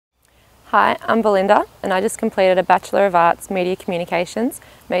Hi, I'm Belinda and I just completed a Bachelor of Arts Media Communications,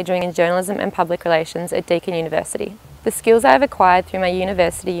 majoring in Journalism and Public Relations at Deakin University. The skills I have acquired through my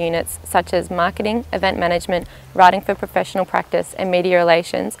university units such as marketing, event management, writing for professional practice and media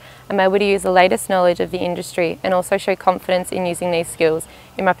relations, I'm able to use the latest knowledge of the industry and also show confidence in using these skills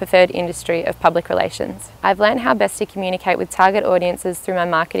in my preferred industry of public relations. I've learned how best to communicate with target audiences through my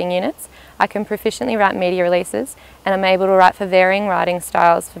marketing units. I can proficiently write media releases and I'm able to write for varying writing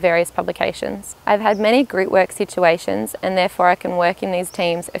styles for various publications. I've had many group work situations and therefore I can work in these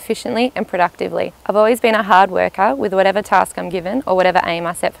teams efficiently and productively. I've always been a hard worker with whatever task I'm given or whatever aim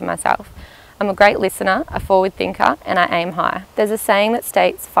I set for myself. I'm a great listener, a forward thinker, and I aim high. There's a saying that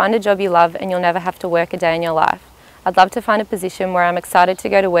states, find a job you love and you'll never have to work a day in your life. I'd love to find a position where I'm excited to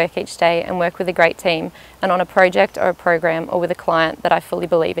go to work each day and work with a great team and on a project or a program or with a client that I fully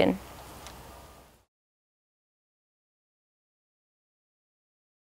believe in.